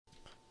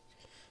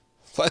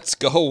Let's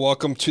go.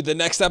 Welcome to the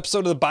next episode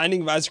of the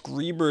Binding of Isaac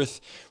Rebirth.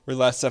 Where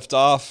we last left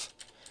off,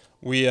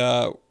 we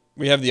have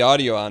the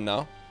audio on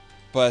now.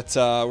 But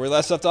where we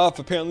last left off,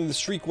 apparently the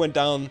streak went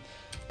down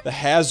the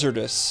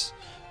hazardous.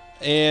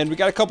 And we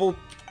got a couple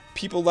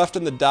people left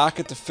in the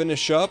docket to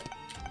finish up.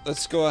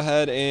 Let's go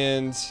ahead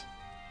and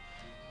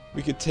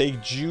we could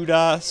take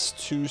Judas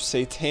to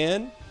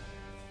Satan.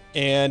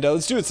 And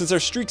let's do it. Since our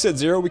streak's at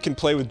 0, we can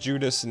play with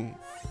Judas and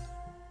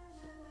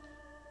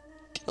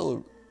get a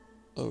little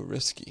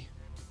risky.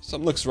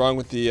 Something looks wrong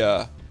with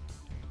the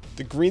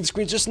green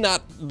screen, just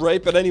not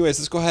right. But anyways,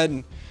 let's go ahead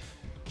and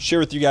share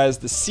with you guys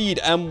the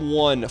seed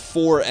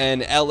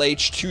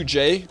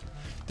M14NLH2J.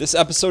 This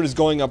episode is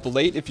going up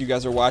late if you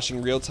guys are watching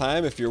real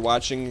time. If you're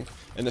watching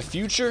in the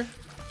future,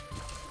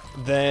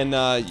 then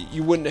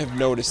you wouldn't have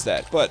noticed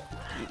that. But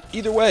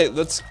either way,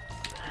 let's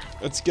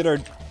get our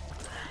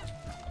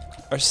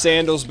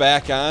sandals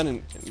back on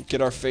and get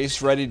our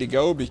face ready to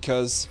go,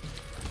 because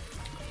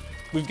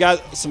we've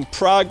got some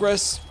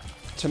progress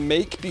to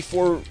make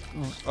before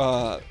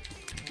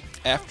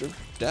after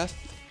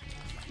death.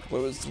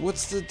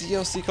 What's the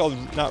DLC called?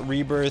 Not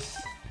Rebirth.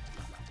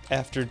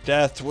 After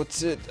death.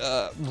 What's it?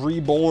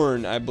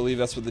 Reborn. I believe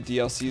that's what the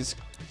DLC is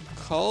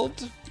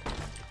called.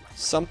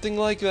 Something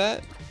like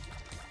that.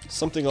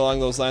 Something along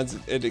those lines.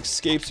 It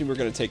escapes me. We're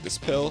gonna take this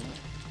pill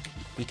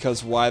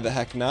because why the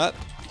heck not?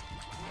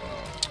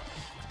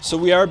 So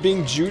we are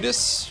being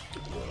Judas,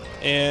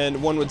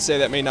 and one would say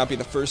that may not be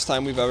the first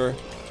time we've ever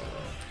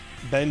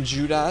been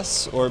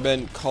Judas or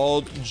been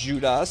called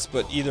Judas,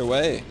 but either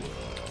way,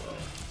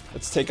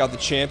 let's take out the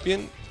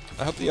champion.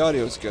 I hope the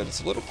audio is good.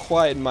 It's a little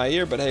quiet in my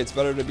ear, but hey, it's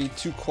better to be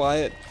too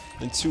quiet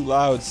than too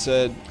loud,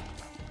 said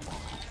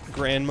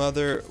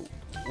Grandmother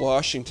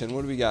Washington.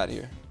 What do we got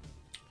here?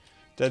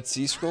 Dead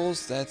Sea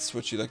Scrolls? That's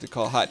what you like to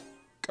call hot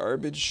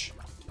garbage.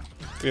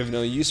 We have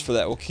no use for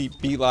that. We'll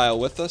keep Belial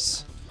with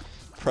us.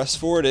 Press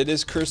forward. It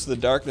is Curse of the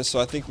Darkness, so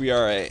I think we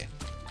are a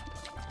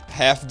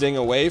half ding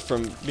away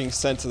from being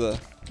sent to the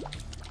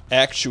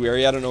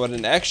actuary. I don't know what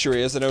an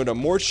actuary is. I know what a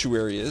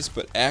mortuary is,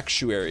 but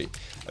actuary.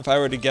 If I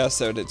were to guess,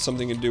 that it's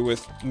something to do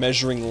with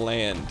measuring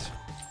land.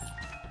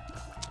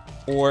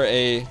 Or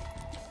a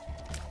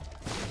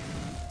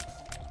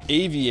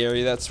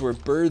aviary. That's where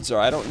birds are.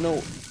 I don't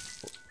know.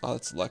 Oh,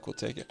 that's luck. We'll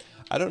take it.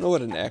 I don't know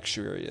what an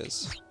actuary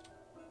is.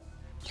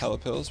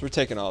 Telepills. We're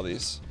taking all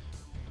these,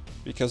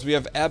 because we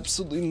have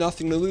absolutely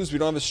nothing to lose. We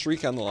don't have a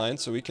streak on the line,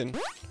 so we can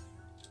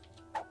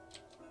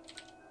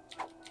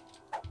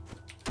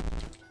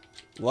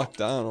luck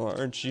down. Or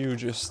aren't you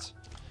just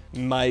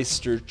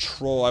Meister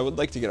Troll? I would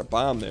like to get a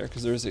bomb there,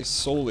 because there's a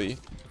Soli.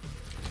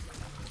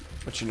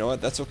 But you know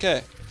what? That's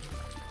okay.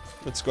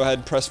 Let's go ahead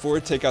and press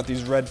forward, take out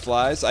these red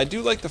flies. I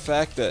do like the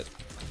fact that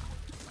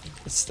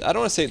I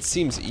don't want to say it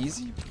seems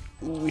easy.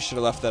 Ooh, we should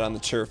have left that on the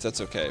turf. That's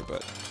okay,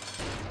 but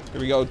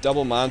here we go.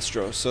 Double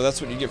Monstro. So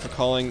that's what you get for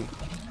calling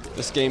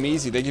this game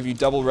easy. They give you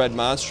double red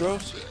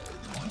Monstros.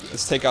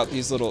 Let's take out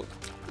these little...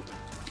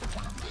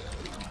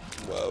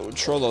 Whoa,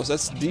 Trollos.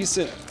 That's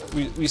decent.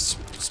 We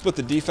split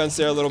the defense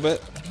there a little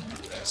bit.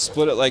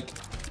 Split it like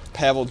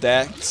Pavel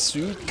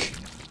Datsuk.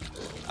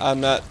 I'm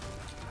not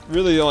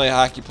really the only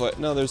hockey player.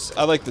 No,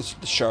 I like the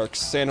Sharks.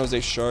 San Jose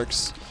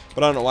Sharks.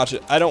 But I don't watch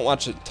it. I don't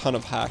watch a ton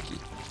of hockey.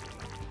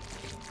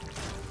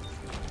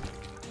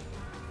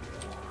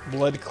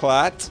 Blood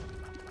Clot.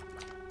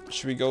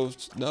 Should we go?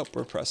 Nope,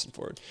 we're pressing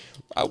forward.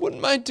 I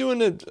wouldn't mind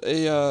doing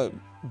a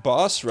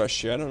boss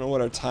rush here. I don't know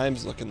what our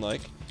time's looking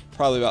like.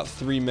 Probably about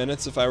 3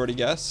 minutes if I were to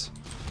guess.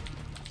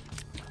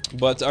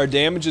 But our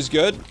damage is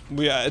good.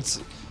 I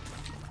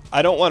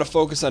don't want to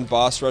focus on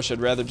boss rush.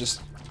 I'd rather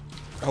just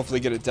hopefully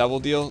get a devil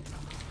deal.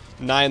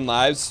 9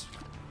 lives.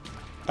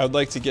 I would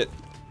like to get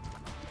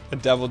a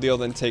devil deal,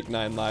 then take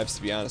 9 lives,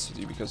 to be honest with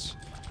you, because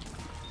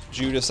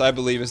Judas, I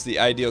believe, is the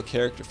ideal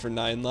character for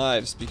 9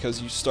 lives,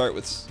 because you start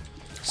with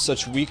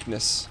such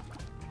weakness.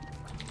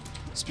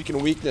 Speaking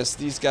of weakness,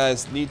 these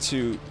guys need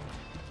to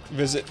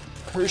visit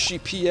Hershey,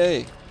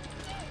 PA.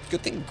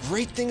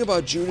 Great thing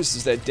about Judas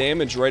is that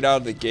damage right out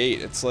of the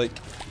gate. It's like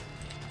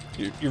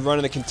you're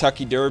running the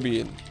Kentucky Derby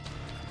and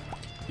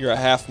you're a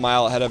half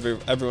mile ahead of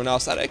everyone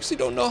else. I actually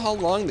don't know how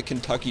long the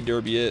Kentucky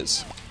Derby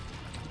is.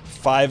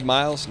 5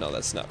 miles? No,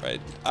 that's not right.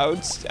 I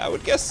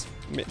would guess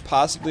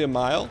possibly a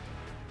mile.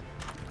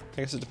 I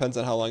guess it depends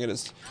on how long it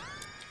is.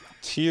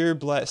 Tear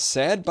Blast.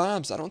 Sad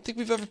Bombs. I don't think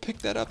we've ever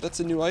picked that up.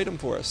 That's a new item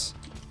for us.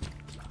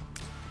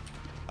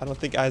 I don't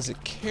think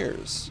Isaac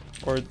cares,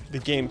 or the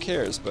game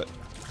cares, but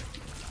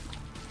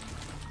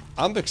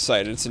I'm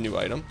excited. It's a new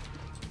item.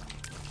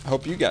 I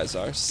hope you guys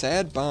are.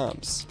 Sad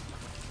Bombs.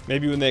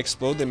 Maybe when they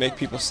explode, they make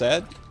people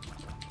sad.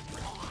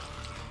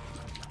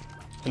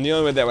 And the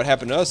only way that would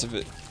happen to us,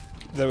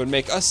 that would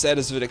make us sad,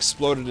 is if it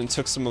exploded and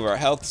took some of our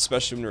health,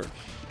 especially when we're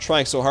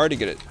trying so hard to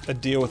get a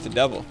deal with the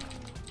devil.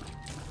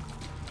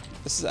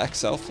 This is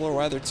XL floor.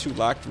 Why are there 2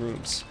 locked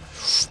rooms?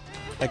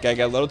 That guy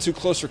got a little too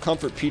close for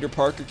comfort. Peter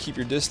Parker, keep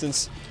your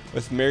distance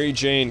with Mary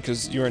Jane,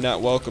 because you are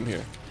not welcome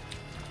here.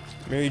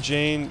 Mary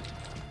Jane,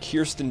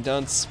 Kirsten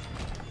Dunst,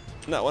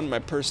 not one of my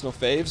personal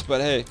faves,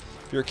 but hey,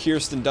 if you're a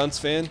Kirsten Dunst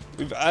fan,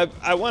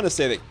 I want to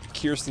say that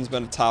Kirsten's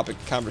been a topic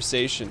of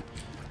conversation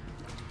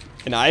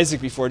in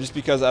Isaac before, just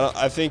because I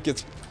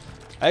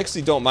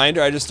actually don't mind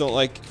her. I just don't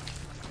like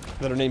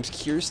that her name's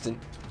Kirsten.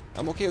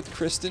 I'm okay with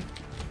Kristen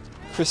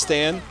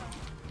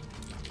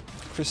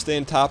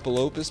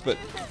Topolopis, but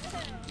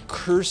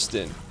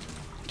Kirsten.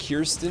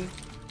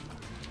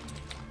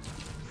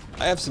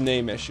 I have some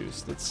name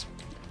issues. Let's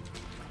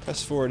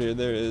press forward here.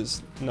 There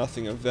is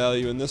nothing of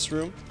value in this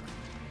room.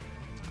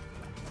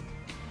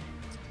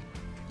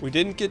 We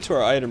didn't get to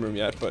our item room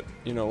yet, but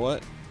you know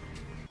what?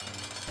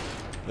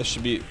 This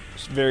should be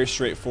very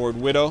straightforward.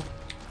 Widow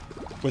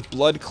with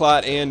Blood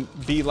Clot and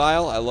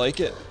Belial. I like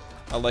it.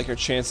 I like our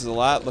chances a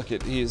lot. Look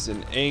at, he's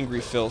an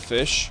angry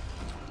Philfish.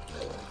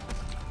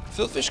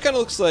 Philfish kind of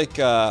looks like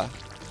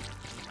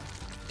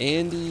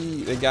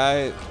Andy, the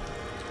guy,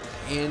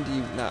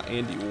 not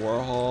Andy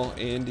Warhol,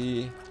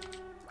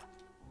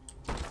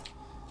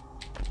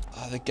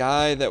 the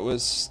guy that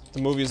was,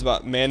 the movie is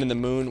about Man in the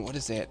Moon. What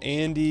is that?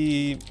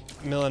 Andy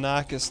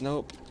Milonakis?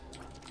 Nope.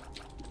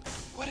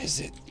 What is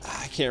it?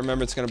 I can't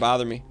remember. It's going to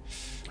bother me.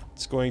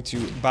 It's going to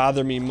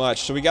bother me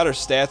much. So we got our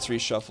stats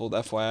reshuffled,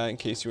 FYI, in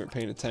case you weren't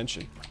paying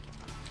attention.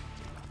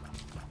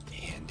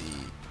 Andy.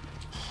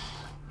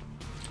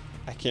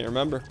 I can't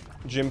remember.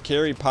 Jim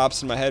Carrey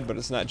pops in my head, but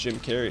it's not Jim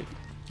Carrey.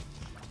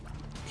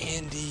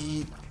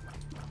 Andy.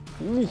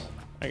 Ooh.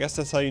 I guess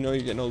that's how you know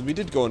you're getting old. We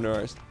did go into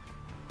our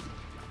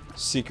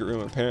secret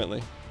room,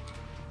 apparently.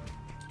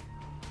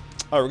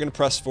 Alright, we're going to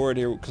press forward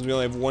here because we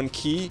only have one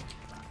key.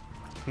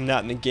 I'm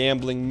not in a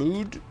gambling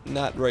mood.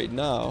 Not right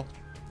now.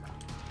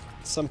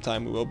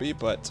 Sometime we will be,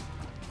 but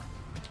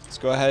let's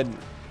go ahead and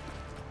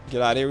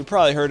get out of here. We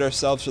probably hurt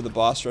ourselves for the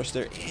boss rush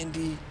there.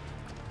 Andy.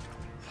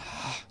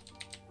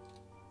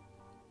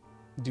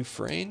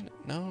 Dufresne?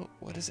 No?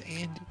 What is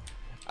Andy?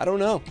 I don't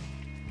know.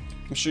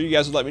 I'm sure you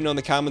guys will let me know in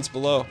the comments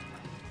below.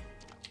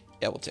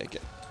 Yeah, we'll take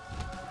it.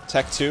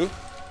 Tech 2.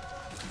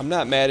 I'm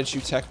not mad at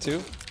you, Tech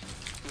 2.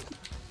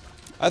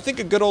 I think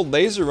a good old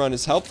laser run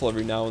is helpful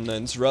every now and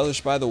then. It's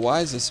relished by the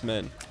wisest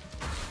men.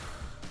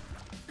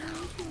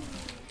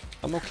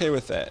 I'm okay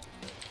with that.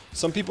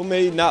 Some people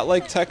may not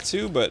like Tech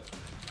 2, but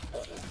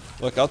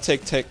look, I'll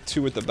take Tech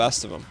 2 with the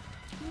best of them.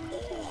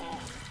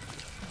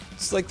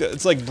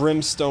 It's like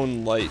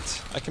Brimstone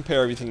Light. I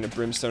compare everything to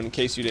Brimstone in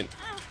case you didn't.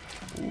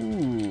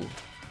 Ooh,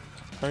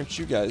 aren't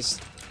you guys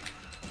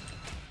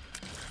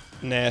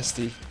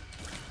nasty?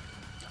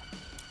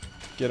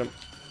 Get him.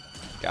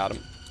 Got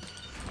him.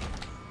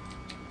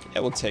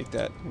 Yeah, we'll take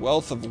that.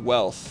 Wealth of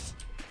wealth.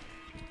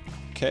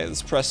 Okay,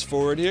 let's press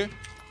forward here.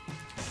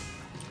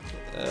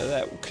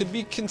 That could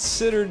be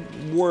considered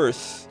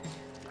worth.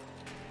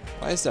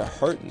 Why is there a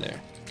heart in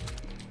there?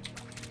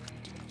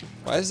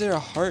 Why is there a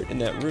heart in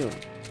that room?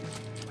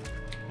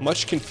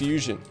 Much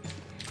confusion.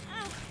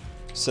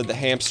 Said the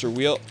hamster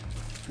wheel.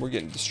 We're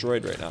getting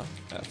destroyed right now.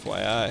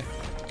 FYI.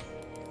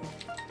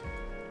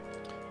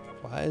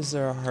 Why is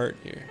there a heart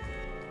here?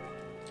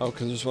 Oh,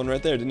 because there's one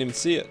right there. Didn't even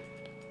see it.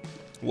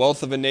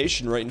 Wealth of a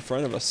nation right in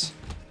front of us.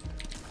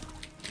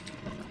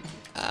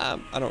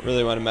 I don't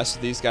really want to mess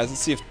with these guys.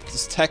 Let's see if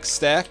this tech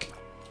stack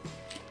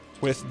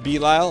with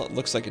Belial. It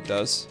looks like it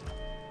does.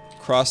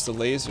 Cross the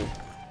laser.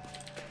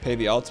 Pay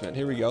the ultimate.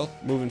 Here we go.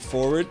 Moving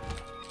forward.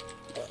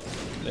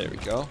 There we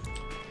go.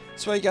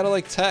 That's why you gotta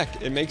like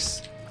tech. It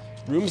makes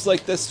rooms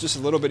like this just a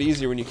little bit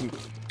easier when you can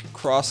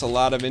cross a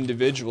lot of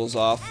individuals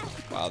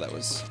off. Wow, that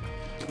was...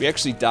 We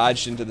actually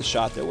dodged into the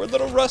shot there. We're a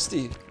little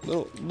rusty.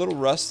 Little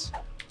rust.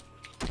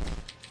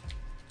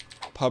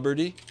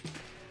 Puberty.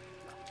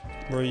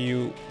 Where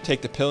you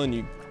take the pill and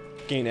you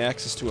gain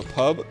access to a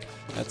pub.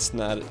 That's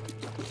not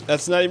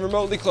even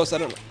remotely close. I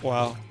don't know.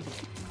 Wow.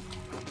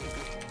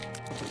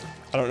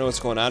 I don't know what's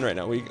going on right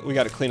now. We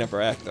got to clean up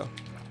our act though.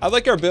 I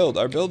like our build.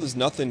 Our build is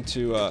nothing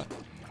to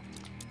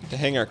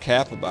hang our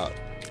cap about.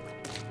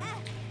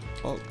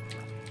 Oh.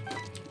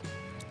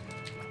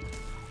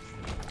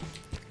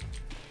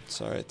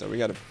 It's alright though. We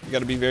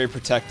gotta be very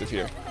protective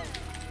here.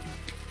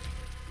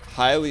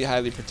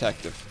 Highly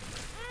protective.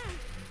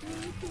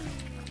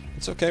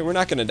 It's okay, we're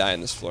not gonna die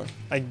on this floor.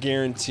 I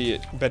guarantee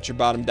it. Bet your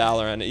bottom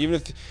dollar on it. Even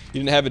if you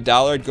didn't have a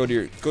dollar, I'd go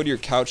to your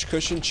couch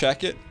cushion,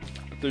 check it.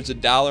 If there's a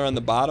dollar on the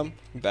bottom,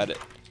 bet it.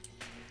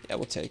 Yeah,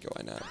 we'll take it,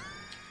 why not?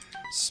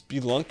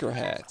 Spelunker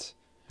hat.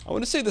 I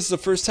want to say this is the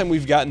first time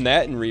we've gotten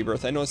that in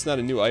Rebirth. I know it's not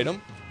a new item,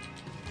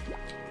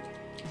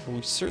 but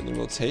we certainly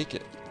will take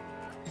it.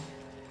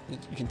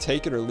 You can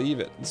take it or leave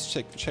it. Let's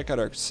check out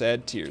our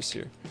sad tiers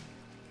here.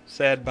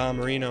 Sad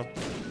Bomberino.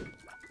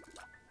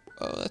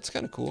 Oh, that's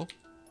kind of cool.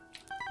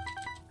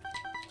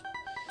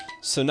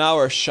 So now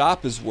our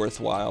shop is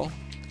worthwhile.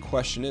 The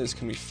question is,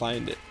 can we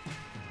find it?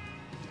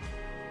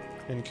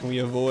 And can we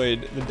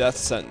avoid the death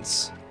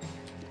sentence?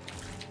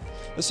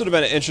 This would have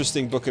been an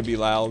interesting Book of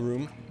Belial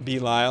room.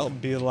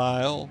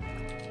 Belial.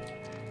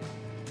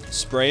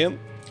 Spray him.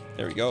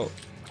 There we go.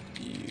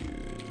 You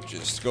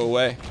just go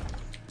away.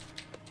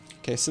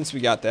 Okay, since we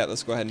got that,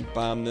 let's go ahead and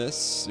bomb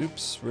this.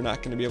 Oops, we're not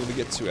going to be able to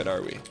get to it,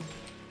 are we?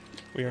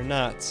 We are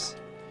not.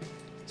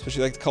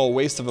 Especially like to call a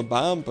waste of a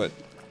bomb, but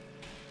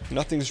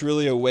nothing's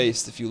really a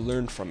waste if you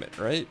learn from it,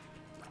 right?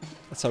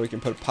 That's how we can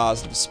put a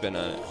positive spin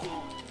on it.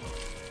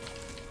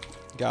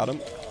 Got him.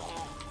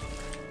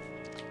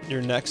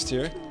 You're next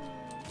here.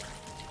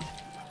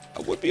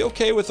 I would be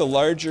okay with a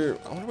larger...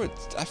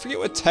 I forget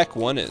what Tech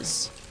 1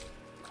 is.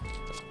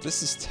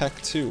 This is Tech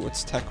 2.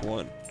 What's Tech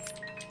 1?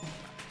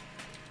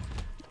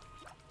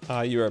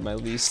 You are my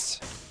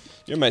least...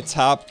 You're my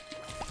top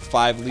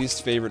 5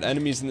 least favorite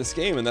enemies in this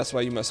game, and that's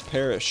why you must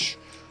perish.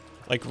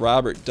 Like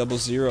Robert,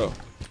 00.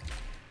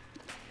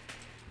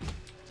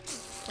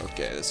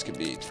 Okay, this could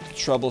be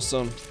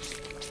troublesome.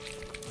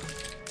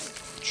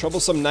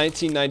 Troublesome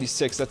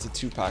 1996, that's a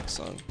Tupac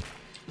song.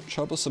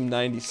 Troublesome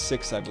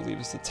 96, I believe,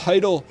 is the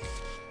title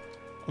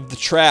of the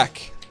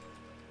track.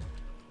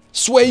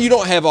 Sway, you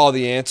don't have all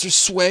the answers,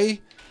 Sway.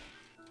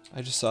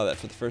 I just saw that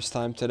for the first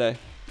time today.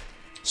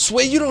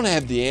 Sway, you don't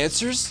have the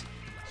answers.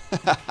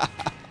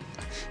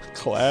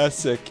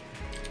 Classic.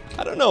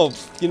 I don't know,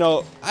 you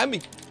know, I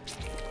don't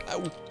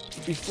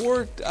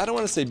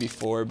want to say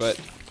before, but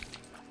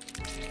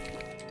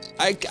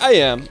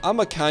I'm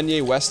a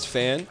Kanye West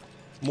fan,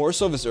 more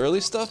so of his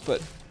early stuff,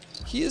 but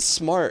he is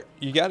smart.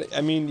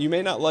 I mean, you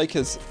may not like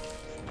his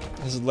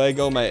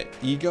Lego My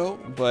Ego,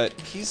 but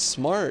he's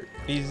smart.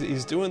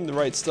 He's doing the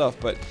right stuff,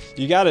 but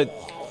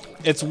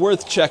it's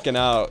worth checking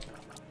out.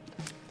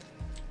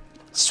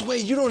 Sway,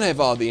 you don't have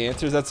all the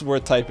answers. That's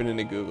worth typing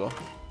into Google.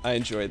 I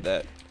enjoyed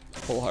that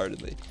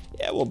wholeheartedly.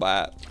 Yeah, we'll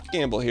buy it.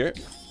 Gamble here.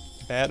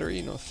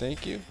 Battery, no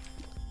thank you.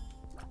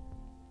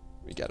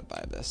 We gotta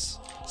buy this.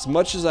 As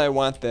much as I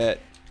want that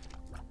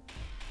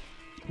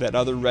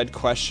other red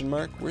question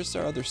mark, where's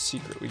our other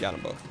secret? We got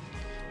them both.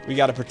 We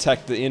gotta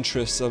protect the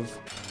interests of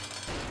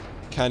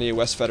Kanye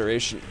West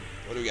Federation.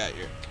 What do we got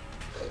here?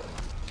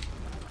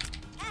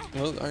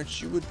 Well,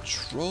 aren't you a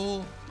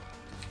troll?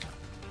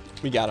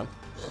 We got him.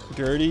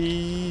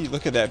 Gertie,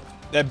 look at that.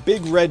 That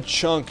big red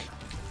chunk.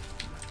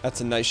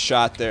 That's a nice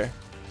shot there.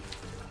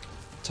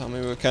 Tell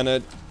me what kind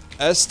of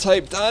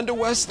S-type onto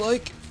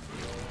Westlake.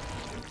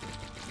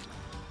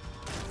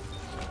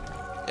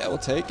 Yeah, we'll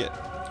take it.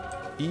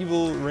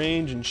 Evil,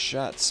 range, and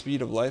shot.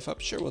 Speed of life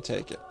up. Sure, we'll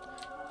take it.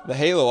 The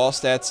halo all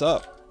stats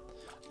up.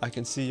 I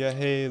can see a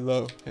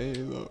halo,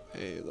 halo,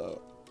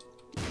 halo.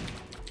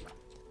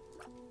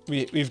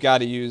 We've got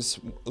to use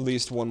at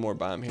least one more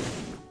bomb here.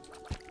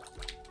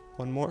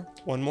 One more?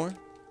 One more?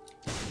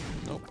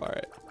 Nope,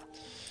 alright.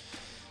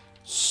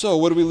 So,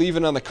 what are we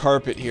leaving on the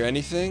carpet here?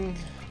 Anything?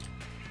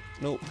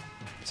 Nope.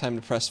 Time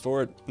to press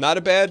forward. Not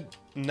a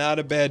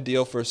bad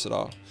deal for us at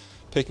all.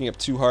 Picking up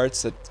 2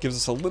 hearts, that gives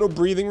us a little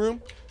breathing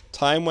room.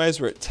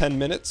 Time-wise, we're at 10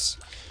 minutes.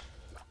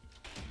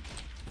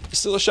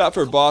 Still a shot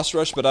for a boss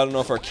rush, but I don't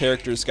know if our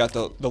character's got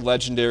the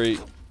legendary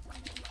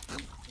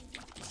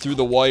through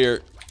the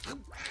wire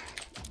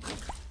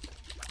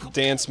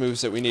dance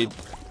moves that we need.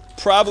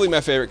 Probably my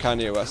favorite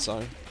Kanye West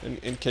song,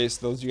 in case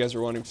those of you guys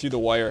are wondering. Through the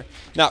wire.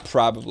 Not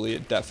probably,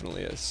 it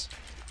definitely is.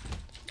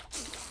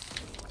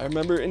 I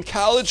remember in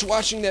college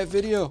watching that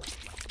video.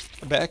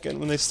 Back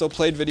when they still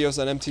played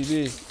videos on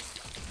MTV.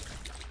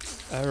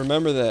 I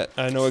remember that.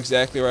 I know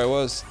exactly where I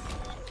was.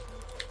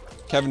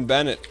 Kevin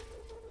Bennett.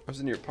 I was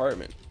in your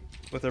apartment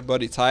with our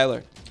buddy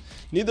Tyler.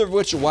 Neither of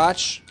which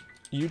watch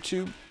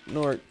YouTube,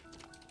 nor...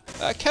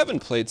 Kevin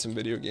played some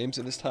video games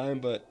at his time,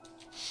 but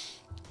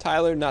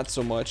Tyler, not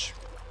so much.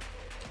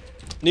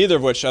 Neither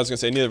of which watch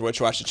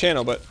the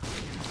channel, but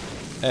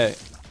hey,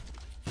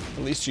 at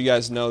least you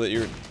guys know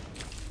that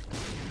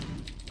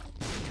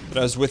I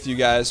was with you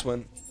guys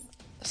when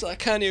I saw a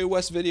Kanye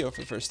West video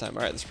for the first time.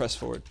 Alright, let's press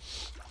forward.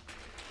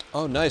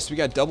 Oh, nice. We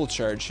got double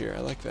charge here.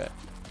 I like that.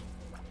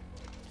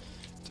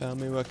 Tell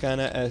me what kind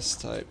of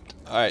S-type.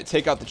 Alright,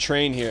 take out the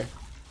train here.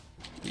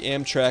 The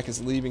Amtrak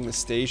is leaving the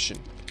station.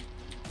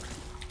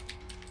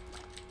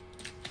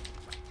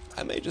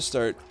 I may just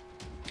start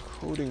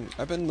quoting.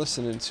 I've been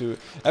listening to it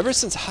ever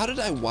since. How did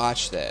I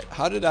watch that?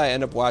 How did I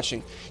end up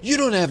watching? You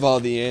don't have all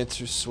the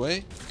answers,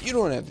 Sway. You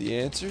don't have the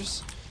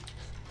answers.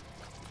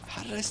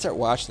 How did I start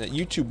watching that?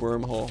 YouTube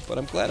wormhole, but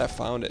I'm glad I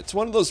found it. It's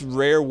one of those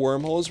rare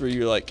wormholes where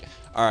you're like,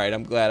 alright,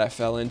 I'm glad I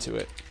fell into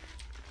it.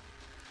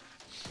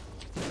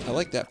 I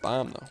like that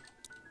bomb, though.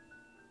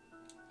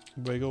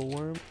 Wiggle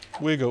worm.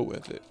 Wiggle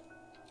with it.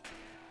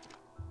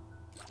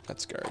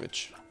 That's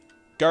garbage.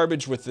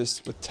 Garbage with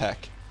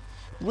tech.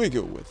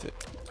 Wiggle with it.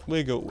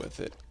 Wiggle with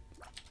it.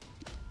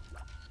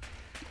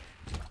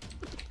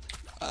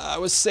 I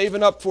was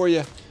saving up for you.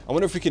 I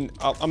wonder if we can...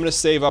 I'm going to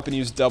save up and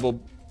use double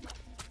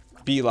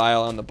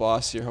Belial on the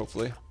boss here,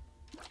 hopefully.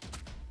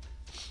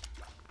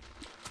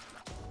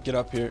 Get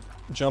up here.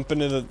 Jump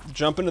into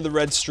the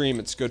red stream.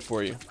 It's good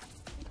for you.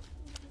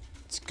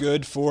 It's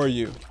good for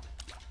you.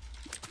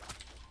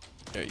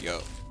 There you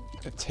go.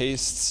 It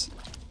tastes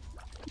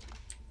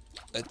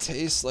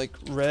like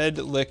red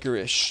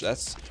licorice.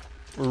 That's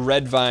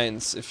red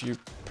vines, if you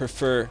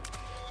prefer.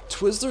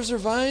 Twizzlers or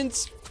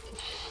vines?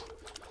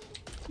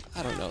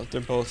 I don't know.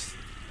 They're both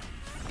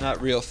not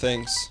real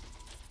things.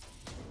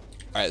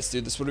 Alright, let's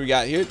do this. What do we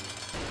got here?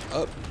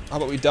 Oh, how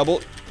about we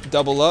double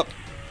up?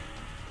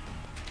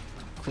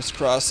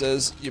 Crisscross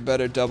says, you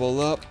better double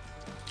up.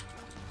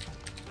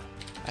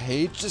 I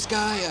hate this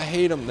guy. I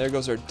hate him. There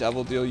goes our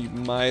devil deal, you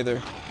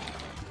mither.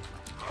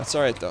 That's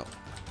alright, though.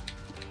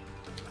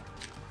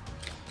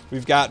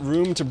 We've got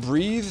room to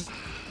breathe.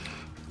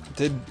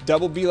 Did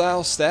double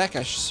Belial stack?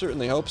 I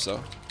certainly hope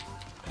so.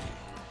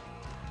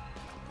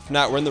 If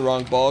not, we're in the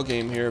wrong ball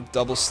game here.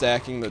 Double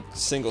stacking the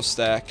single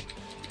stack.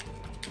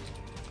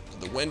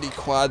 The Wendy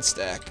quad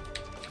stack.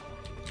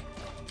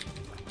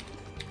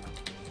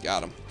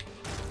 Got him.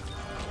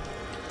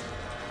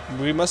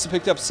 We must have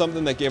picked up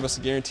something that gave us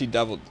a guaranteed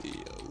double deal.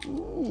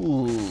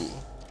 Ooh.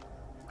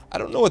 I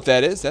don't know what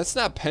that is. That's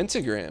not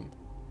pentagram.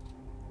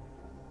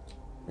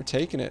 We're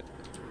taking it.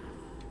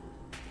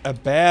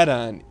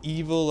 Abaddon,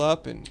 evil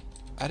up, and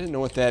I didn't know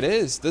what that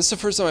is. This is the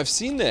first time I've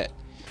seen that.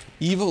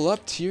 Evil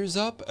up, tears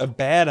up,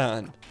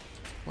 Abaddon.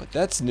 What?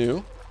 That's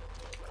new.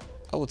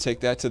 I will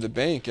take that to the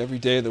bank every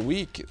day of the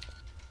week.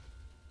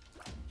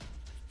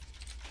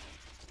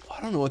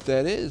 I don't know what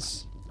that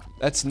is.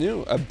 That's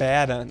new.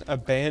 Abaddon.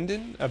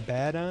 Abandon?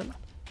 Abaddon?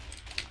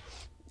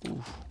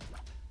 Ooh.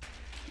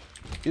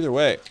 Either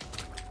way,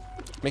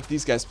 make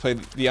these guys play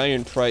the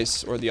iron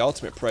price or the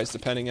ultimate price,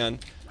 depending on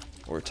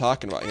what we're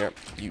talking about here.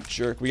 You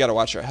jerk. We gotta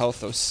watch our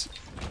health, though.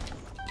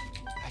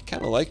 I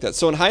kind of like that.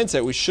 So in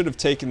hindsight, we should have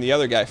taken the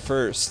other guy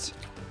first.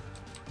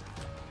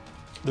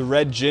 The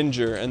red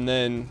ginger, and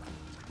then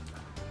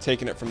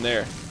taken it from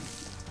there.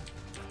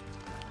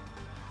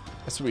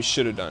 That's what we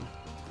should have done.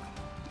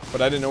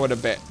 But I didn't know what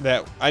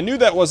I knew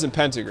that wasn't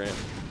pentagram.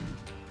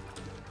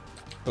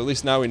 But at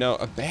least now we know.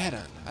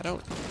 Abaddon. I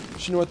don't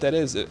know what that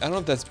is. I don't know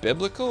if that's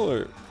biblical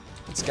or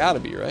it's gotta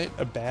be, right?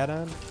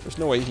 Abaddon? There's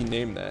no way he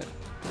named that.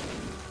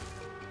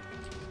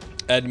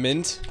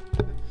 Edmund.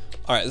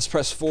 Alright, let's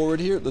press forward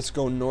here. Let's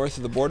go north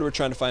of the border. We're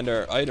trying to find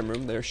our item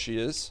room. There she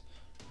is.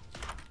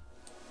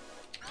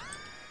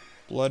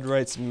 Blood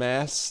rights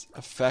mass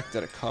effect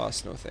at a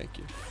cost. No, thank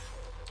you.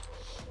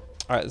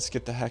 Alright, let's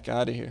get the heck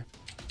out of here.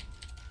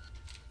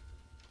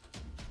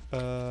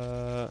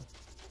 Oh,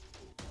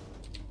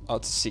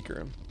 it's a secret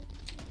room.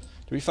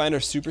 Did we find our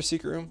super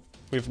secret room?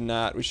 We have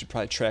not. We should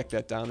probably track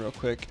that down real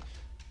quick.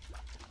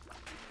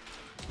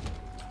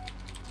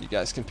 You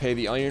guys can pay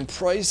the iron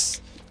price.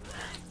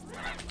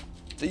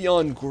 The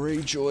young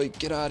Greyjoy,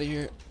 get out of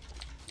here.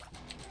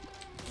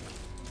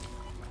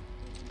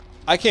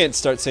 I can't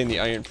start saying the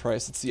iron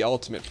price. It's the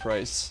ultimate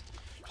price.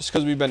 Just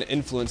because we've been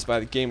influenced by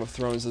the Game of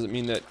Thrones doesn't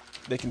mean that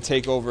they can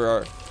take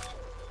over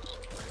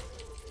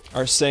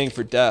our saying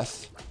for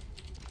death.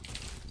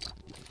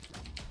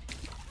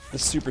 The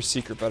super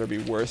secret better be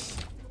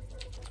worth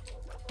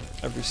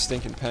every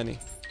stinking penny.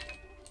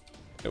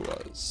 It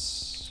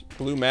was.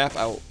 Blue map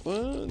out.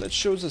 That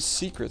shows us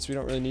secrets. We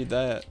don't really need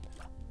that.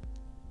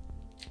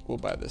 We'll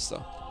buy this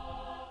though.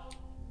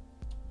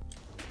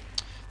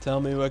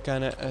 Tell me what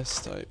kind of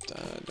S-type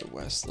the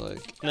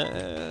Westlake.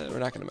 Nah, we're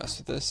not gonna mess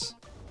with this.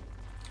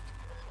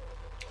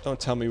 Don't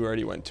tell me we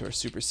already went to our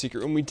super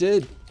secret room. We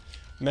did.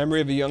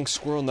 Memory of a young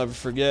squirrel. Never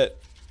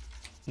forget.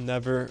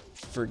 Never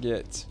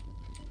forget.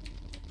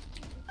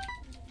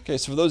 Okay,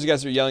 so for those of you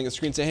guys who are yelling at the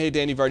screen, say, hey,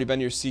 Dan, you've already been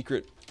to your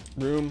secret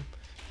room,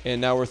 and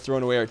now we're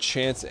throwing away our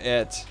chance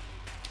at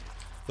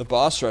the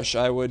boss rush.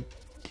 I would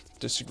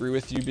disagree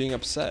with you being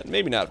upset.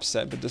 Maybe not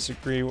upset, but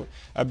disagree.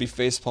 I'd be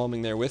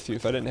face-palming there with you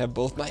if I didn't have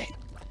both my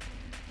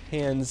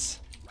hands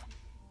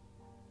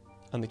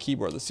on the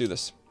keyboard. Let's do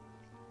this.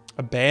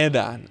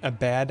 Abaddon.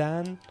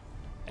 Abaddon?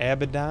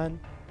 Abaddon?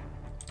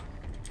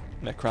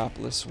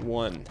 Necropolis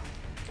 1.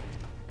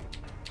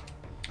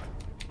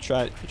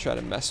 Try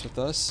to mess with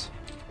us.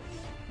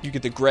 You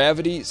get the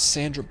gravity,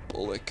 Sandra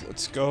Bullock.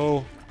 Let's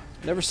go.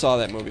 Never saw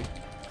that movie.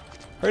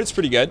 Heard it's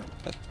pretty good.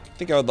 I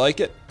think I would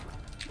like it.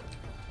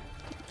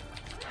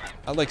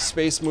 I like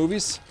space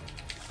movies.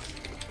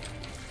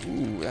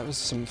 Ooh, that was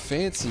some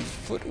fancy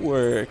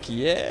footwork.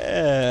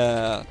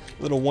 Yeah.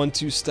 Little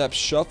 1-2 step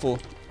shuffle.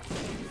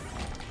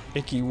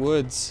 Icky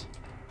Woods.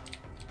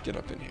 Get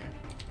up in here.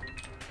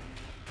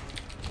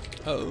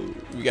 Oh,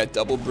 we got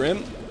double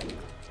brim.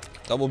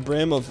 Double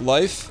brim of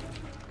life.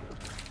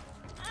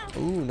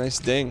 Ooh, nice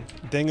ding.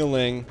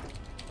 Ding-a-ling.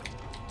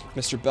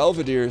 Mr.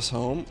 Belvedere's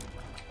home.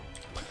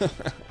 I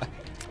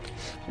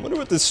wonder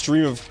what this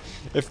stream of...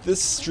 If this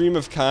stream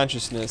of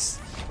consciousness...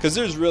 Because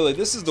there's really...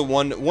 This is the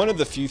one of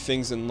the few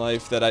things in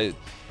life that I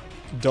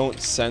don't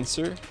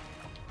censor.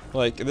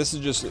 Like, this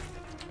is just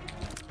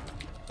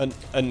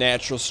a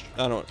natural...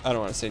 I don't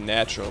want to say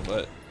natural,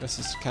 but this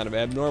is kind of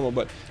abnormal.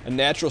 But a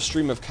natural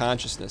stream of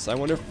consciousness. I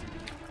wonder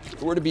if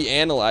it were to be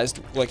analyzed.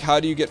 Like,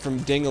 how do you get from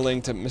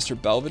ding-a-ling to Mr.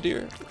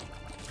 Belvedere?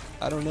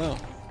 I don't know.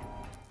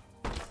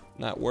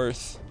 Not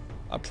worth.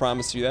 I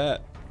promise you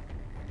that.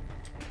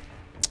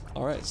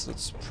 Alright, so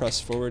let's press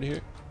forward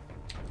here.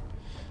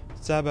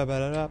 Alright,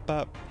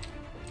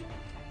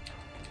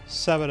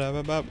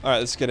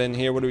 let's get in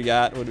here. What do we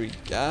got? What do we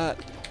got?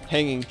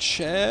 Hanging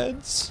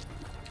chads.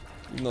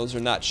 Even those are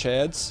not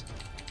chads.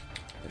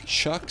 They're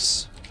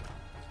chucks.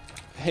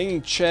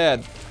 Hanging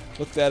chad.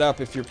 Look that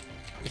up. If you're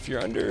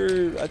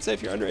under, I'd say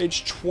if you're under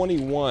age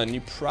 21,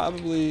 you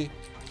probably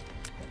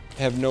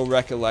have no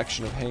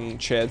recollection of hanging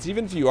chads.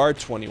 Even if you are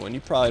 21, you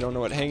probably don't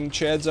know what hanging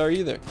chads are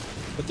either.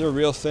 But they're a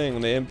real thing,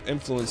 and they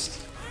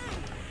influenced...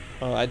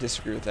 Oh, I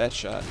disagree with that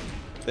shot.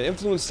 They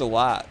influenced a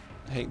lot,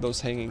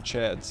 those hanging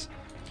chads.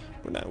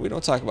 We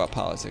don't talk about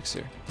politics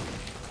here.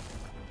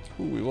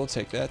 Ooh, we will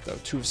take that, though.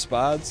 2 of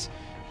Spads,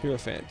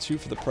 Hierophant. 2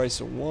 for the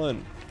price of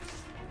 1.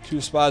 2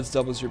 of Spads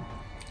doubles your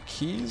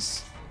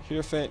keys.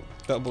 Hierophant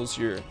doubles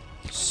your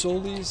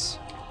soulies.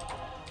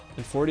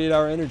 And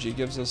 48-hour energy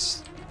gives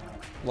us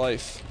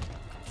life.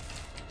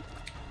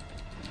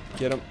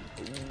 Get them.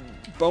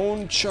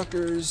 Bone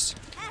chuckers.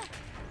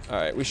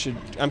 Alright, we should...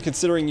 I'm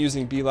considering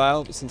using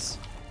Belial, since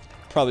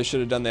probably should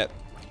have done that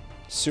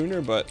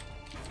sooner, but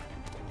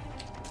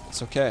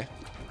it's okay.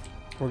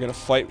 We're gonna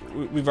fight.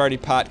 We've already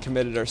pot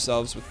committed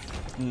ourselves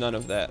with none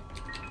of that.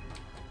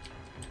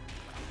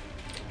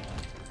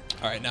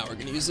 Alright, now we're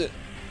gonna use it.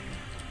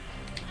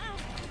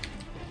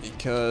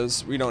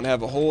 Because we don't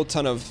have a whole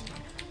ton of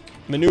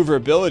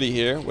maneuverability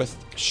here with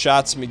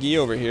Shots McGee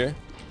over here.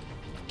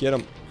 Get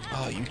him.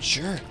 Oh, you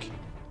jerk.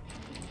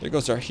 There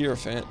goes our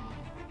Hierophant.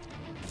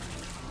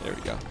 There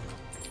we go.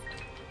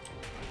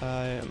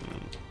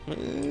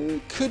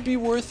 Could be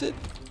worth it.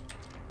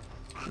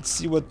 Let's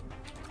see what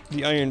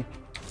the Iron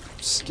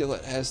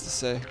Skillet has to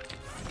say.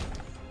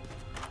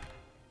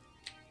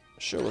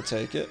 Sure, we'll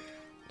take it.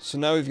 So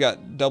now we've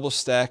got double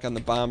stack on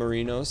the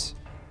Bomberinos.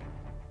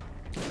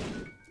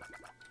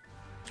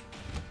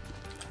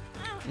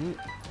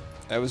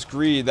 That was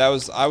greed. I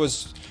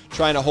was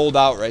trying to hold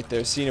out right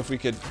there, seeing if we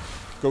could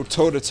go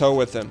toe-to-toe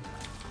with them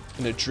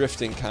in a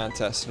drifting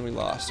contest, and we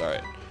lost.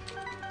 Alright.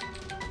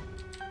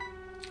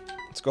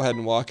 Let's go ahead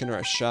and walk into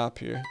our shop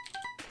here.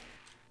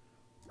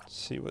 Let's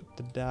see what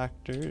the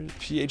doctor...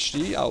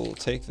 PhD? I will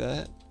take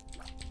that.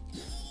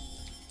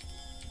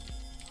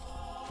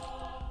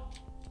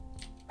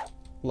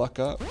 Luck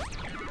up.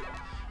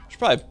 Should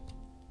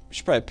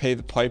probably pay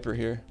the piper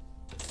here.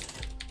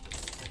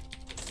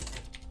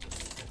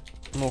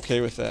 I'm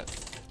okay with that.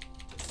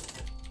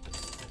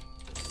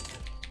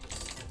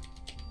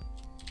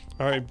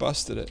 Alright,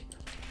 busted it.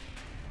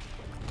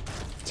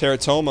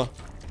 Teratoma.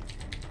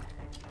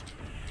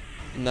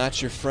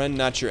 Not your friend,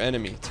 not your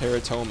enemy.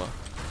 Teratoma.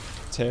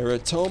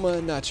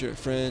 Teratoma, not your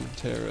friend.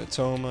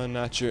 Teratoma,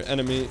 not your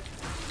enemy.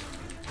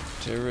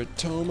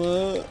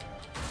 Teratoma.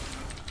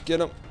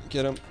 Get him.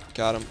 Get him.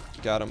 Got him.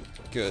 Got him.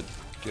 Good.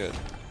 Good.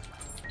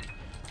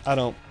 I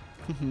don't...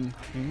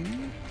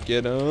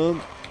 Get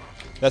him.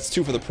 That's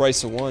 2 for the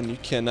price of 1. You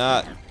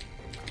cannot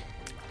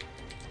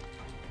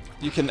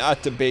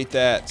debate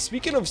that.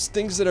 Speaking of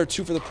things that are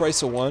 2 for the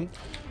price of 1,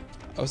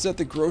 I was at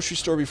the grocery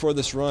store before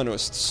this run. I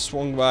was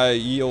swung by a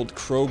ye old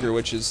Kroger,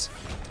 which is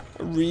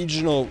a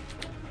regional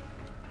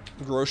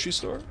grocery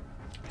store.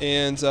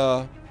 And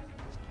I'm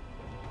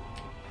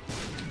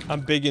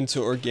big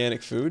into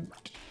organic food.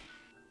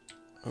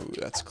 Oh,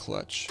 that's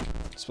clutch.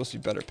 It's supposed to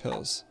be better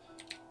pills.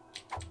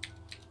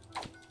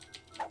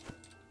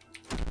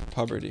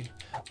 Poverty.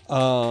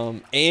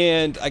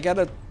 And I got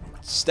a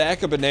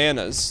stack of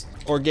bananas,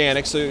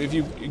 organic. So if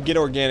you get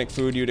organic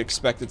food, you'd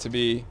expect it to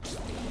be,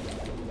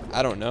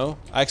 I don't know.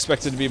 I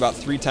expect it to be about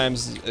 3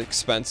 times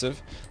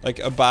expensive. Like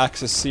a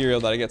box of cereal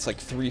that I get's like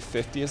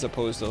 $3.50 as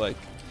opposed to like,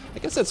 I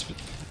guess that's,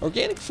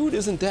 organic food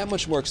isn't that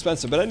much more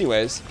expensive. But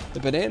anyways, the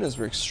bananas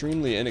were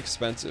extremely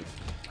inexpensive.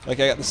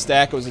 Like I got the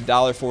stack, it was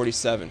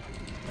 $1.47.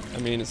 I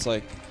mean, it's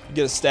like, you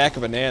get a stack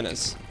of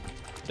bananas,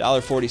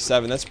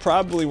 $1.47. That's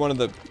probably one of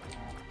the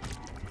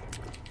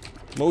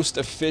most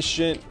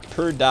efficient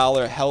per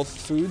dollar health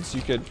foods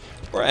you could,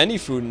 or any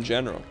food in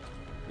general,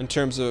 in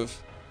terms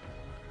of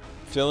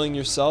filling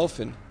yourself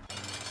and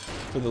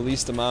for the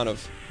least amount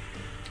of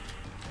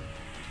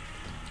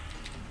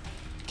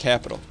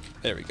capital.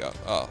 There we go.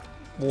 Oh,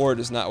 Ward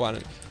does not want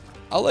it.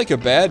 I like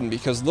Abaddon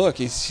because look,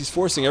 he's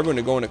forcing everyone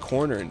to go in a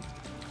corner and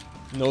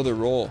know their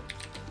role.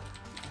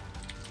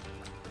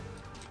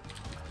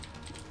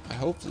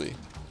 Hopefully.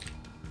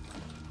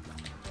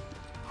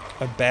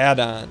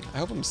 Abaddon. I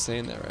hope I'm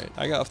saying that right.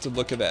 I have to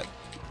look at that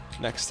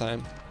next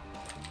time.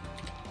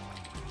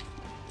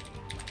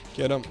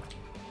 Get him.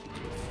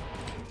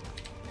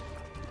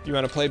 You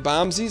want to play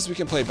bombsies? We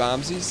can play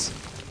bombsies.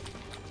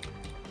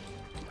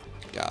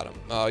 Got him.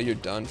 Oh, you're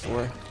done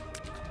for.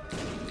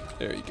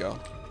 There you go.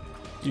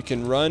 You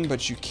can run,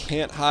 but you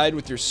can't hide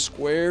with your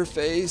square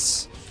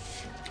face.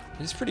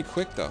 He's pretty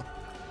quick, though.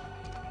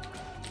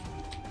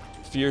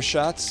 Fear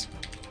shots.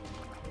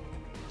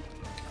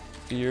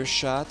 Fear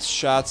shots.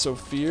 Shots of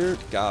fear.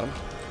 Got him.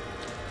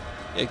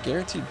 Yeah,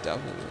 guaranteed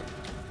double.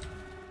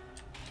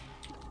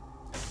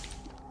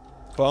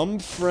 Bum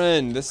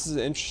friend. This is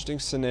an interesting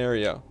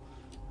scenario.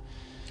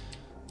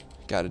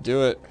 Gotta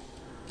do it.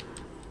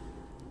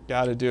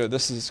 Gotta do it.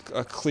 This is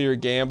a clear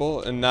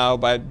gamble, and now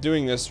by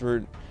doing this,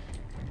 we're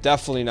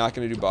definitely not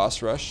going to do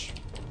boss rush.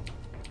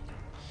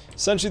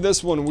 Essentially,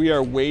 this one, we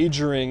are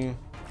wagering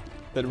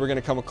that we're going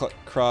to come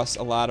across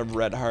a lot of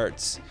red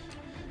hearts,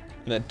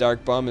 and that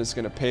Dark Bum is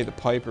going to pay the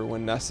piper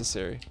when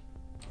necessary.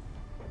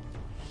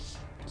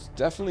 It's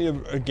definitely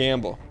a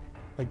gamble.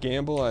 A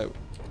gamble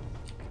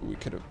we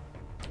could have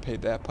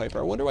paid that piper.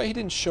 I wonder why he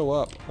didn't show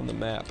up on the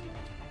map.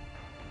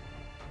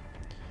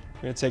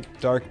 We're gonna take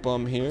Dark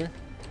Bum here.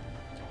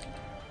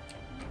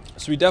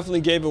 So we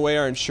definitely gave away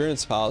our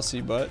insurance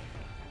policy, but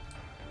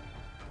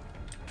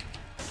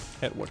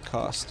at what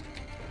cost?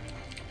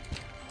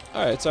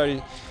 Alright, it's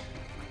already...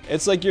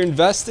 It's like you're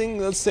investing,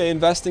 let's say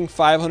investing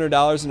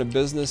 $500 in a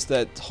business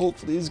that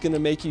hopefully is gonna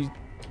make you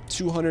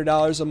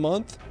 $200 a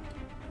month.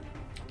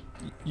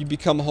 You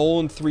become whole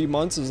in 3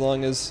 months as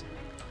long as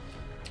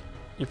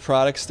your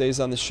product stays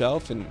on the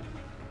shelf and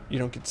you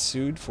don't get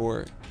sued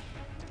for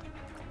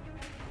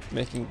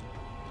making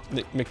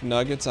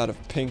McNuggets out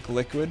of pink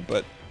liquid.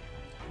 But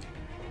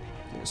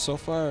so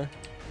far,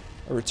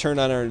 a return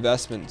on our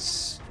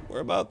investments, we're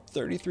about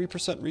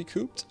 33%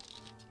 recouped.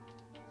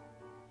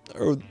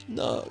 Or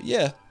no,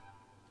 yeah,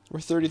 we're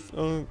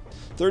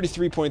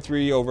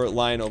 33.3 over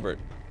line over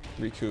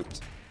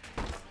recouped.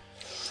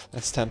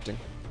 That's tempting.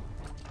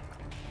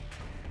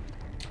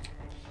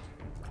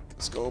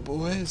 Let's go,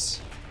 boys.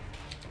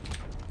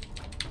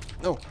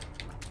 No.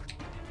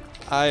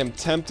 I am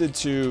tempted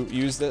to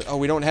use this. Oh,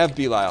 we don't have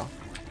Belial.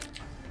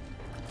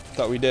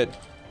 Thought we did.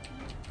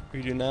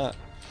 We do not.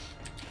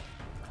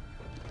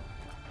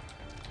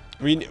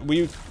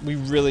 We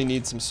really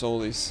need some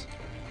Solis.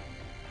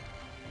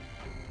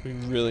 We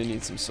really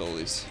need some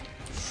Solis.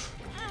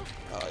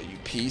 Oh, you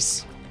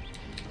piece.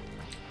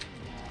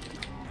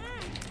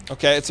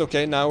 Okay, it's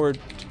okay. Now we're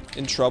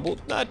in trouble.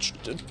 Not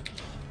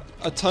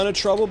a ton of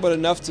trouble, but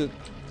enough to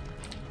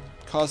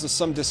cause us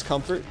some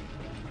discomfort.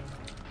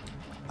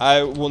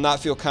 I will not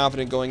feel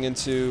confident going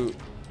into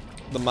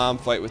the mom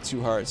fight with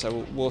 2 hearts. I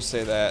will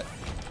say that.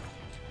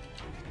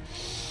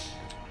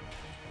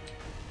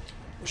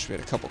 Wish we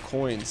had a couple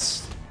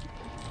coins.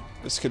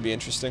 This could be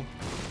interesting.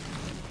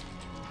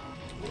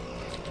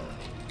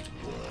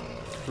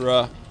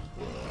 Bruh.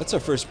 That's our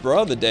first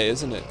bruh of the day,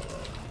 isn't it?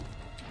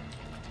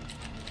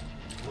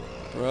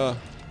 Bruh.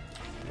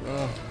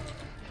 Bruh.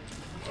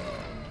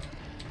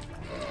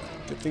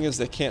 Good thing is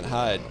they can't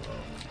hide.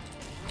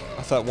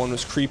 I thought one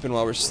was creeping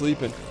while we're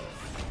sleeping.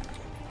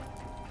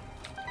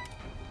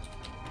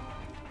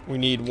 We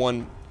need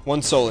one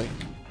Soli.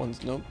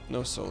 Nope,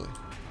 no Soli.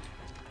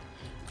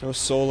 No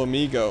Sol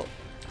Amigo.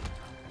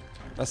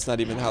 That's not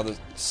even how the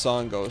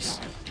song goes.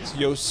 It's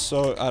Yo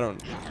So I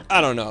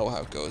don't know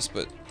how it goes,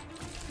 but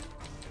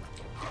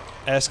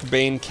ask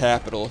Bane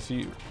Capital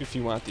if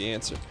you want the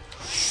answer.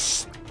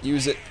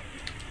 Use it.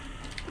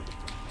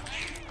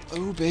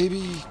 Oh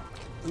baby.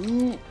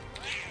 Ooh.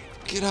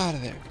 Get out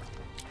of there.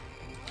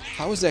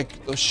 How is that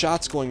those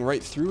shots going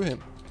right through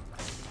him?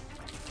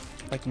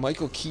 Like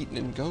Michael Keaton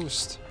in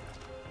Ghost.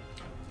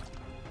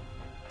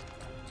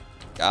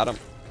 Got him.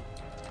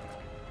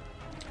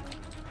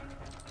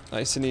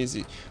 Nice and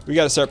easy. We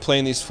gotta start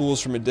playing these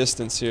fools from a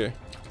distance here.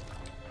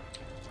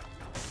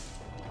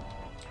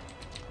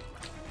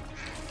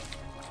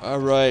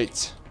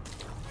 Alright.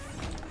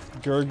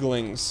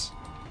 Gurglings.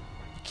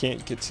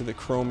 Can't get to the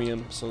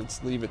chromium, so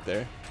let's leave it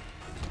there.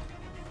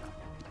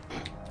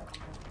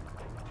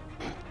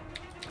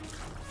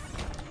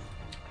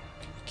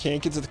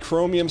 Can't get to the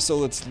chromium, so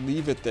let's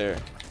leave it there.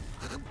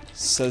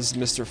 Says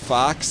Mr.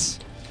 Fox.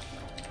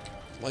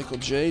 Michael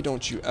J,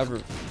 don't you ever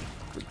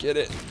forget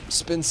it.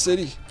 Spin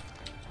City.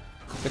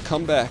 The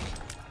comeback.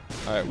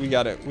 Alright,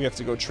 we have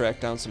to go track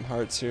down some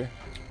hearts here.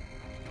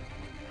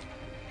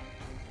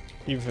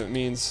 Even if it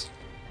means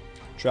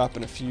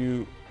dropping a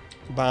few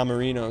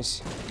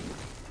bomberinos.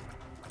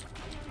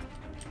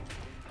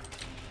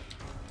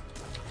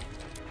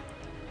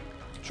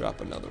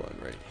 Drop another one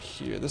right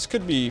here. This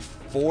could be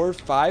 4,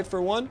 5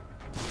 for 1.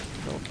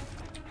 Nope.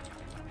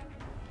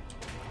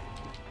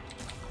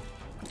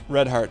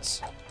 Red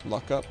hearts.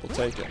 Luck up, we'll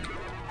take it.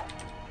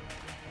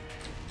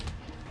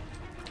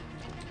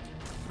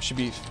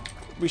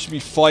 We should be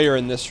fire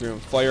in this room.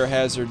 Fire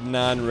hazard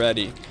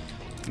non-ready.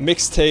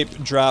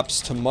 Mixtape drops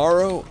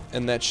tomorrow,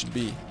 and that should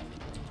be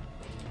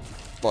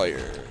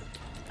fire.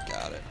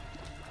 Got it.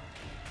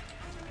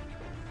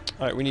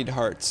 Alright, we need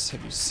hearts.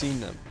 Have you seen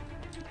them?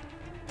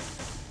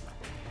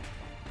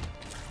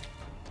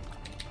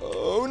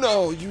 Oh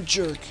no, you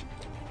jerk.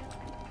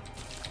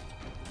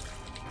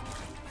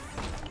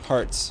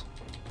 Hearts.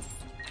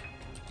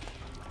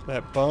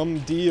 That bum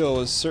deal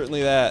is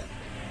certainly that.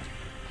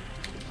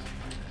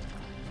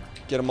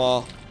 Get them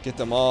all. Get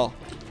them all.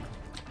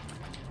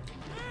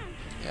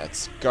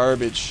 That's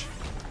garbage.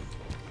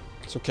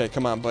 It's okay.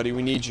 Come on, buddy.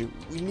 We need you.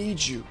 We need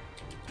you.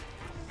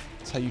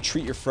 That's how you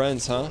treat your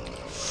friends, huh?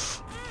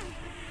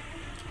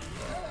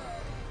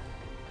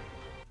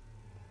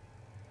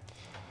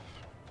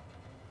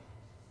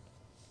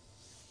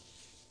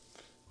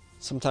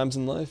 Sometimes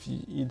in life,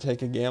 you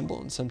take a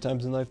gamble, and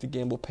sometimes in life the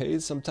gamble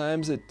pays.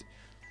 Sometimes it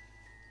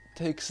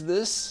takes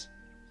this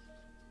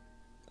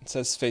and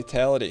says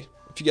fatality.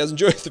 If you guys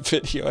enjoyed the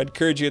video, I'd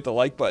encourage you to hit the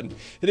like button.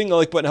 Hitting the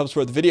like button helps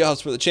support the video,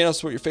 helps support the channel, helps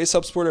support your face,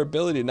 helps support our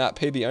ability to not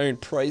pay the iron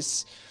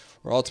price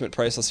or ultimate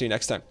price. I'll see you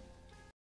next time.